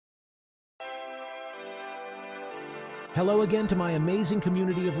Hello again to my amazing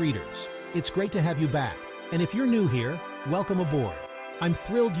community of readers. It's great to have you back. And if you're new here, welcome aboard. I'm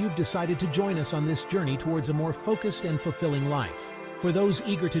thrilled you've decided to join us on this journey towards a more focused and fulfilling life. For those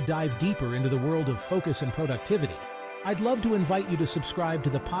eager to dive deeper into the world of focus and productivity, I'd love to invite you to subscribe to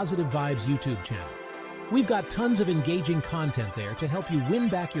the Positive Vibes YouTube channel. We've got tons of engaging content there to help you win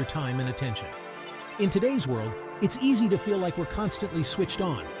back your time and attention. In today's world, it's easy to feel like we're constantly switched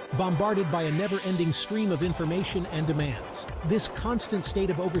on, bombarded by a never-ending stream of information and demands. This constant state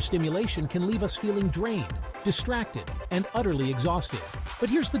of overstimulation can leave us feeling drained, distracted, and utterly exhausted. But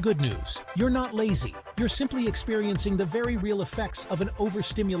here's the good news. You're not lazy. You're simply experiencing the very real effects of an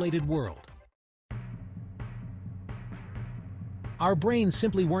overstimulated world. Our brains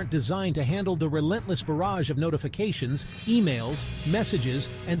simply weren't designed to handle the relentless barrage of notifications, emails, messages,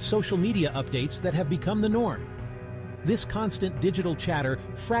 and social media updates that have become the norm. This constant digital chatter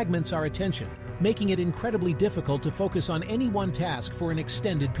fragments our attention, making it incredibly difficult to focus on any one task for an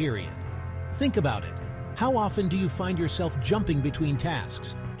extended period. Think about it. How often do you find yourself jumping between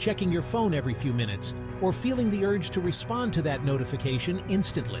tasks, checking your phone every few minutes, or feeling the urge to respond to that notification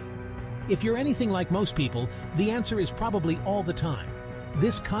instantly? If you're anything like most people, the answer is probably all the time.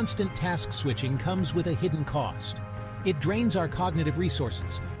 This constant task switching comes with a hidden cost. It drains our cognitive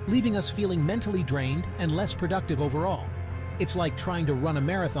resources, leaving us feeling mentally drained and less productive overall. It's like trying to run a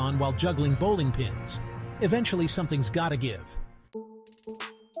marathon while juggling bowling pins. Eventually, something's gotta give.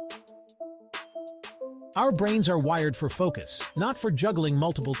 Our brains are wired for focus, not for juggling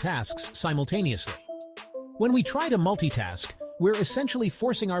multiple tasks simultaneously. When we try to multitask, we're essentially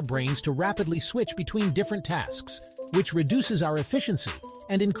forcing our brains to rapidly switch between different tasks, which reduces our efficiency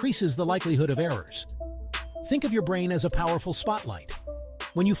and increases the likelihood of errors. Think of your brain as a powerful spotlight.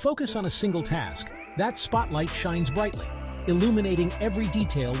 When you focus on a single task, that spotlight shines brightly, illuminating every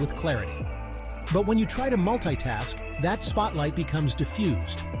detail with clarity. But when you try to multitask, that spotlight becomes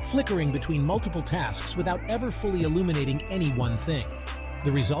diffused, flickering between multiple tasks without ever fully illuminating any one thing.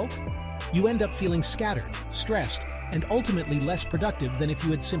 The result? You end up feeling scattered, stressed, and ultimately less productive than if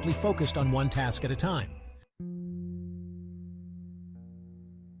you had simply focused on one task at a time.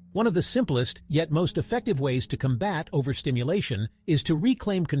 One of the simplest, yet most effective ways to combat overstimulation is to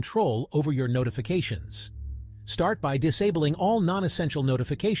reclaim control over your notifications. Start by disabling all non-essential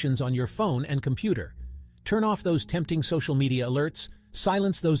notifications on your phone and computer. Turn off those tempting social media alerts,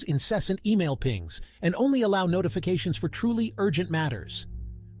 silence those incessant email pings, and only allow notifications for truly urgent matters.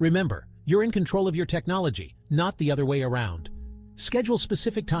 Remember, you're in control of your technology, not the other way around. Schedule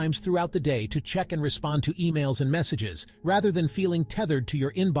specific times throughout the day to check and respond to emails and messages, rather than feeling tethered to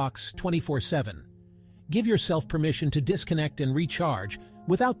your inbox 24/7. Give yourself permission to disconnect and recharge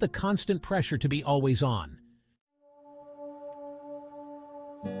without the constant pressure to be always on.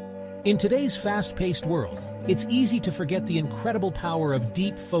 In today's fast-paced world, it's easy to forget the incredible power of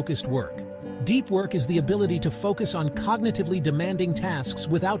deep, focused work. Deep work is the ability to focus on cognitively demanding tasks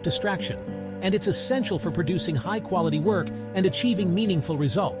without distraction, and it's essential for producing high-quality work and achieving meaningful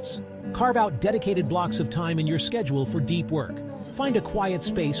results. Carve out dedicated blocks of time in your schedule for deep work. Find a quiet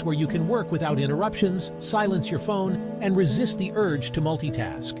space where you can work without interruptions, silence your phone, and resist the urge to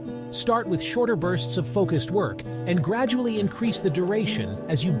multitask. Start with shorter bursts of focused work and gradually increase the duration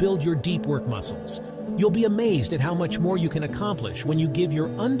as you build your deep work muscles. You'll be amazed at how much more you can accomplish when you give your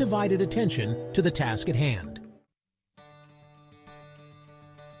undivided attention to the task at hand.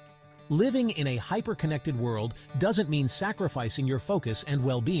 Living in a hyper-connected world doesn't mean sacrificing your focus and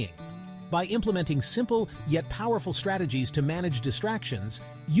well-being. By implementing simple yet powerful strategies to manage distractions,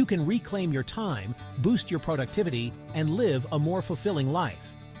 you can reclaim your time, boost your productivity, and live a more fulfilling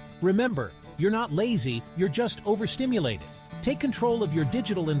life. Remember, you're not lazy, you're just overstimulated. Take control of your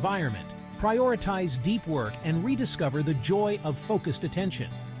digital environment, prioritize deep work, and rediscover the joy of focused attention.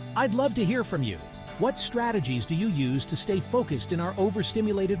 I'd love to hear from you. What strategies do you use to stay focused in our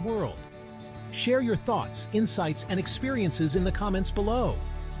overstimulated world? Share your thoughts, insights, and experiences in the comments below.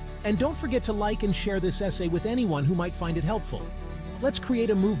 And don't forget to like and share this essay with anyone who might find it helpful. Let's create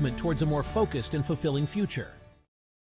a movement towards a more focused and fulfilling future.